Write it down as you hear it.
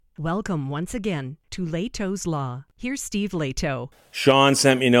Welcome once again to Leto's Law. Here's Steve Leto. Sean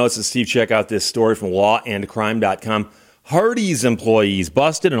sent me notes, and Steve, check out this story from lawandcrime.com. Hardee's employees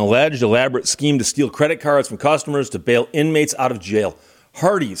busted an alleged elaborate scheme to steal credit cards from customers to bail inmates out of jail.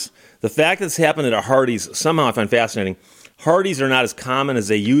 Hardee's. The fact that this happened at a Hardee's, somehow I find fascinating. Hardee's are not as common as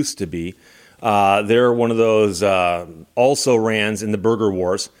they used to be. They're one of those also-rans in the burger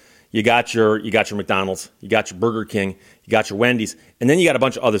wars. You got your McDonald's, you got your Burger King, you got your Wendy's, and then you got a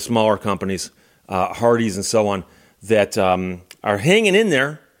bunch of other smaller companies, Hardee's and so on, that are hanging in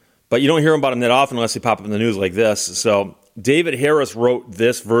there, but you don't hear about them that often unless they pop up in the news like this. So David Harris wrote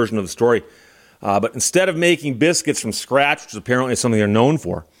this version of the story. But instead of making biscuits from scratch, which is apparently something they're known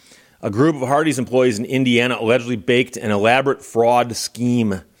for, a group of Hardee's employees in Indiana allegedly baked an elaborate fraud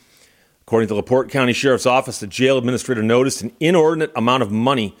scheme. According to the LaPorte County Sheriff's Office, the jail administrator noticed an inordinate amount of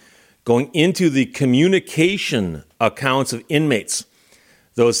money going into the communication accounts of inmates.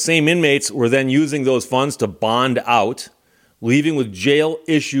 Those same inmates were then using those funds to bond out, leaving with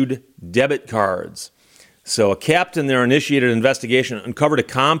jail-issued debit cards. So a captain there initiated an investigation and uncovered a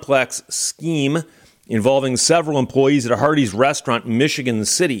complex scheme involving several employees at a Hardee's restaurant in Michigan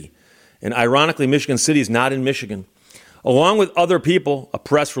City. And ironically, Michigan City is not in Michigan. Along with other people, a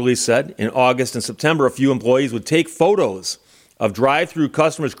press release said, in August and September, a few employees would take photos of drive-through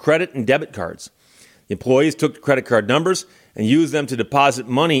customers' credit and debit cards. The employees took the credit card numbers and used them to deposit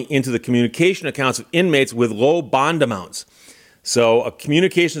money into the communication accounts of inmates with low bond amounts. So a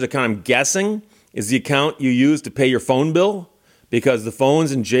communications account, I'm guessing, is the account you use to pay your phone bill because the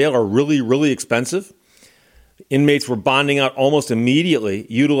phones in jail are really, really expensive. Inmates were bonding out almost immediately,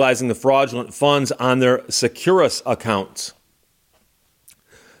 utilizing the fraudulent funds on their Securus accounts.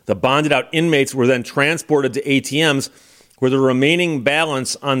 The bonded out inmates were then transported to ATMs where the remaining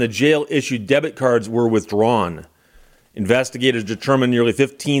balance on the jail-issued debit cards were withdrawn. Investigators determined nearly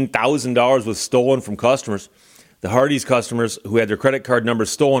 $15,000 was stolen from customers. The Hardee's customers who had their credit card numbers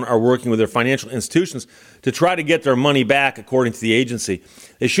stolen are working with their financial institutions to try to get their money back, according to the agency.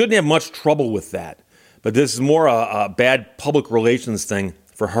 They shouldn't have much trouble with that, but this is more a bad public relations thing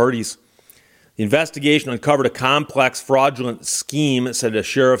for Hardee's. The investigation uncovered a complex fraudulent scheme, said a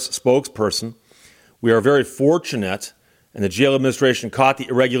sheriff's spokesperson. We are very fortunate, and the jail administration caught the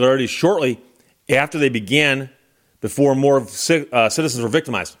irregularities shortly after they began, before more citizens were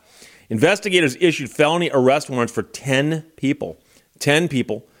victimized. Investigators issued felony arrest warrants for 10 people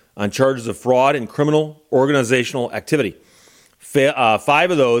on charges of fraud and criminal organizational activity. 5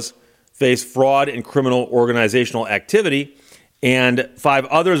 of those face fraud and criminal organizational activity, and 5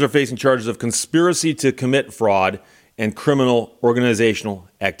 others are facing charges of conspiracy to commit fraud and criminal organizational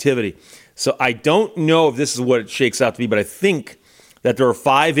activity. So I don't know if this is what it shakes out to be, but I think that there are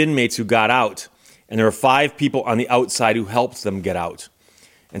 5 inmates who got out, and there are 5 people on the outside who helped them get out.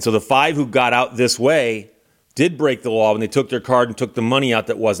 And so the 5 who got out this way did break the law when they took their card and took the money out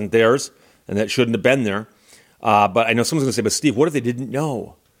that wasn't theirs and that shouldn't have been there. But I know someone's going to say, but Steve, what if they didn't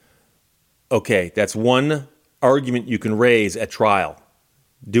know? Okay, that's one argument you can raise at trial.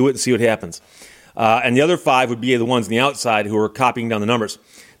 Do it and see what happens. And the other 5 would be the ones on the outside who are copying down the numbers.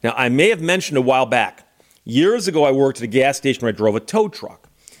 Now, I may have mentioned a while back, years ago I worked at a gas station where I drove a tow truck.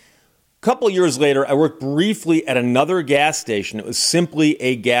 A couple of years later, I worked briefly at another gas station. It was simply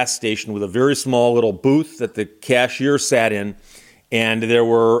a gas station with a very small little booth that the cashier sat in, and there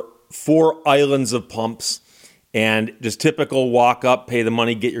were 4 islands of pumps, and just typical walk up, pay the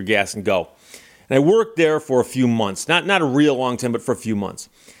money, get your gas, and go. And I worked there for a few months, not a real long time, but for a few months.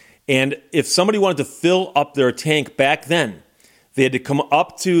 And if somebody wanted to fill up their tank back then, they had to come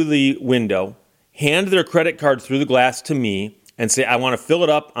up to the window, hand their credit card through the glass to me, and say, I want to fill it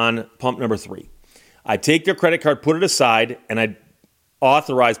up on pump number 3. I'd take their credit card, put it aside, and I'd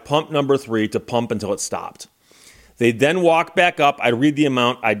authorize pump number 3 to pump until it stopped. They'd then walk back up, I'd read the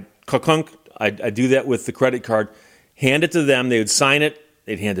amount, I'd do that with the credit card, hand it to them, they would sign it,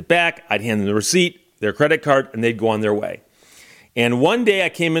 they'd hand it back, I'd hand them the receipt, their credit card, and they'd go on their way. And one day I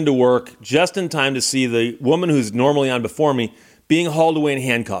came into work just in time to see the woman who's normally on before me being hauled away in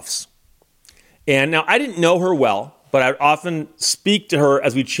handcuffs. And now I didn't know her well, but I'd often speak to her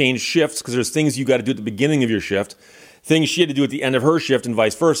as we changed shifts because there's things you got to do at the beginning of your shift, things she had to do at the end of her shift and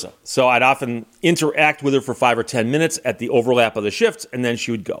vice versa. So I'd often interact with her for 5 or 10 minutes at the overlap of the shifts, and then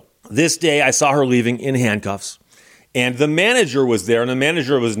she would go. This day I saw her leaving in handcuffs, and the manager was there, and the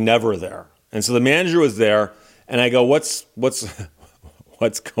manager was never there. And so the manager was there, and I go, what's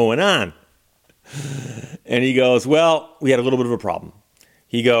going on? And he goes, well, we had a little bit of a problem.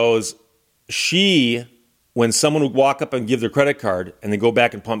 He goes, when someone would walk up and give their credit card and they go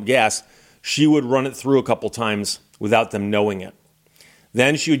back and pump gas, she would run it through a couple times without them knowing it.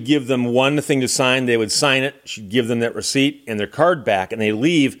 Then she would give them one thing to sign. They would sign it. She'd give them that receipt and their card back, and they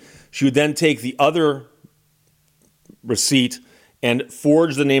leave. She would then take the other receipt and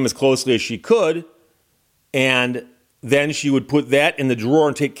forge the name as closely as she could, and then she would put that in the drawer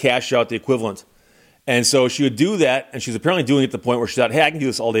and take cash out, the equivalent. And so she would do that, and she was apparently doing it at the point where she thought, hey, I can do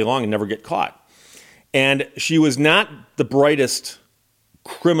this all day long and never get caught. And she was not the brightest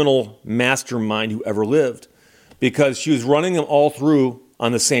criminal mastermind who ever lived, because she was running them all through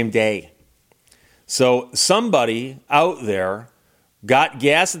on the same day. So somebody out there got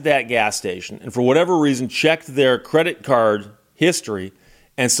gas at that gas station and for whatever reason checked their credit card history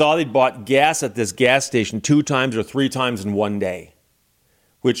and saw they'd bought gas at this gas station 2 times or 3 times in one day,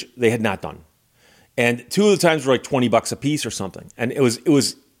 which they had not done. And 2 of the times were like $20 a piece or something. And it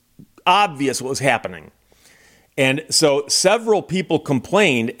was obvious what was happening. And so several people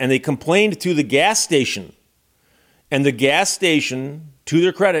complained, and they complained to the gas station. And the gas station, to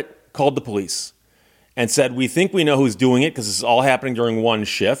their credit, called the police and said, we think we know who's doing it because this is all happening during one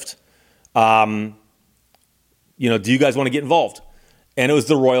shift. Do you guys want to get involved? And it was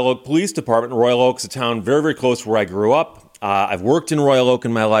the Royal Oak Police Department. Royal Oak is a town very, very close to where I grew up. I've worked in Royal Oak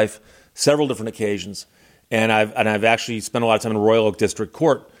in my life, several different occasions, and I've actually spent a lot of time in Royal Oak District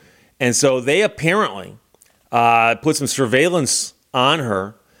Court. And so they apparently put some surveillance on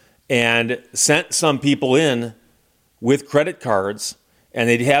her and sent some people in with credit cards, and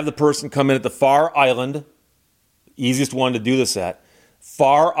they'd have the person come in at the far island, easiest one to do this at,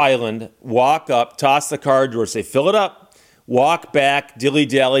 far island, walk up, toss the card to her, say, fill it up, walk back,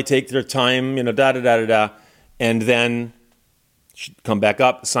 dilly-dally, take their time, da-da-da-da-da, and then she'd come back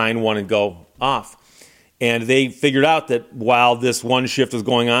up, sign one, and go off. And they figured out that while this one shift was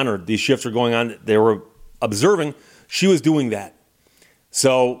going on, or these shifts were going on, they were observing, she was doing that.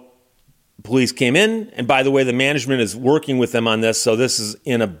 So police came in, and by the way, the management is working with them on this, so this is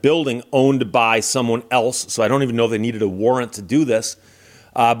in a building owned by someone else, so I don't even know if they needed a warrant to do this,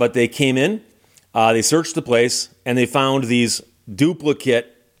 but they came in, they searched the place, and they found these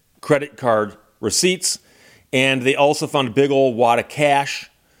duplicate credit card receipts, and they also found a big old wad of cash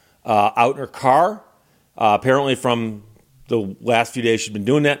out in her car, apparently from the last few days she'd been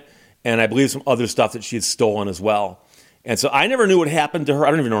doing that, and I believe some other stuff that she had stolen as well. And so I never knew what happened to her. I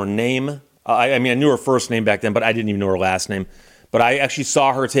don't even know her name. I knew her first name back then, but I didn't even know her last name. But I actually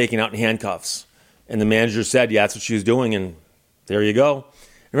saw her taken out in handcuffs. And the manager said, yeah, that's what she was doing, and there you go.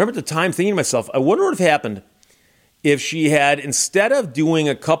 I remember at the time thinking to myself, I wonder what would have happened if she had, instead of doing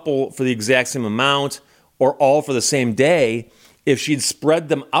a couple for the exact same amount or all for the same day, if she'd spread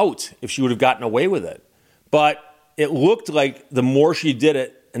them out, if she would have gotten away with it. But it looked like the more she did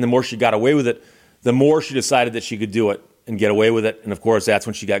it and the more she got away with it, the more she decided that she could do it and get away with it. And of course, that's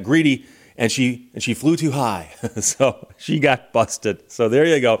when she got greedy and she flew too high. So she got busted. So there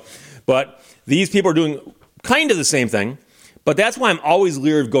you go. But these people are doing kind of the same thing. But that's why I'm always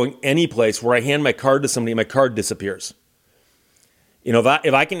leery of going any place where I hand my card to somebody and my card disappears.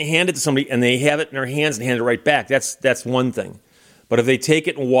 If I can hand it to somebody and they have it in their hands and hand it right back, that's one thing. But if they take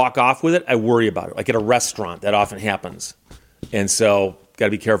it and walk off with it, I worry about it. Like at a restaurant, that often happens. And so, got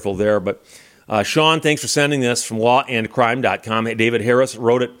to be careful there. But Sean, thanks for sending this from lawandcrime.com. Hey, David Harris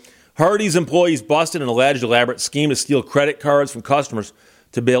wrote it. Hardee's employees busted an alleged elaborate scheme to steal credit cards from customers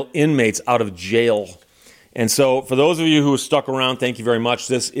to bail inmates out of jail. And so, for those of you who stuck around, thank you very much.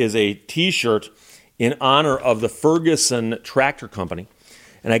 This is a T-shirt in honor of the Ferguson Tractor Company.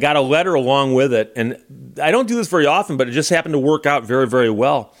 And I got a letter along with it. And I don't do this very often, but it just happened to work out very, very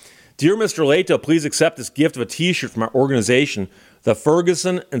well. Dear Mr. Leto, please accept this gift of a T-shirt from our organization, the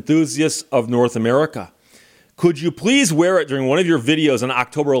Ferguson Enthusiasts of North America. Could you please wear it during one of your videos on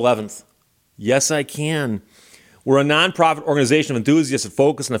October 11th? Yes, I can. We're a nonprofit organization of enthusiasts that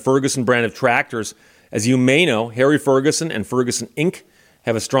focus on the Ferguson brand of tractors. As you may know, Harry Ferguson and Ferguson Inc.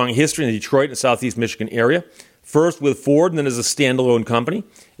 have a strong history in the Detroit and Southeast Michigan area. First with Ford and then as a standalone company,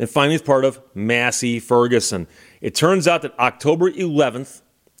 and finally as part of Massey Ferguson. It turns out that October 11th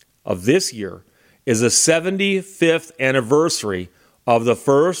of this year is the 75th anniversary of the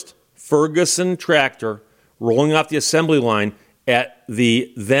first Ferguson tractor rolling off the assembly line at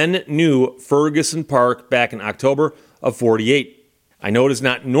the then new Ferguson Park back in October of 48. I know it is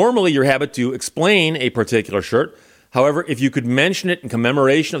not normally your habit to explain a particular shirt. However, if you could mention it in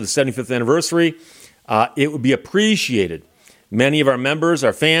commemoration of the 75th anniversary, it would be appreciated. Many of our members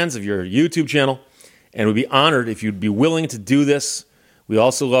are fans of your YouTube channel and would be honored if you'd be willing to do this. We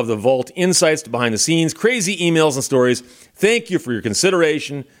also love the Vault insights to behind the scenes, crazy emails and stories. Thank you for your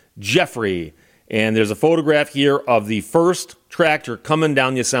consideration, Jeffrey. And there's a photograph here of the first tractor coming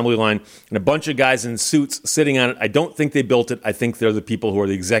down the assembly line and a bunch of guys in suits sitting on it. I don't think they built it. I think they're the people who are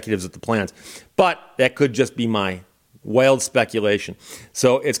the executives at the plant. But that could just be my wild speculation.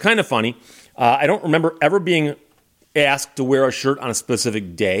 So it's kind of funny. I don't remember ever being asked to wear a shirt on a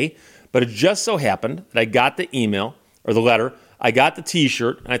specific day, but it just so happened that I got the email or the letter. I got the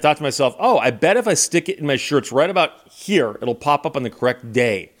T-shirt, and I thought to myself, oh, I bet if I stick it in my shirts right about here, it'll pop up on the correct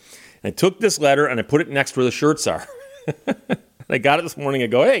day. And I took this letter and I put it next to where the shirts are. I got it this morning. I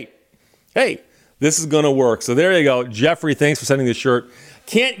go, hey, this is going to work. So there you go. Jeffrey, thanks for sending this shirt.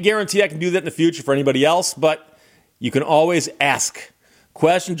 Can't guarantee I can do that in the future for anybody else, but you can always ask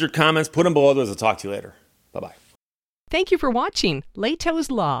questions or comments. Put them below those. I'll talk to you later. Bye-bye. Thank you for watching Leto's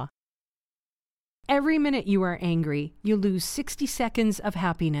Law. Every minute you are angry, you lose 60 seconds of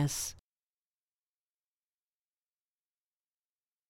happiness.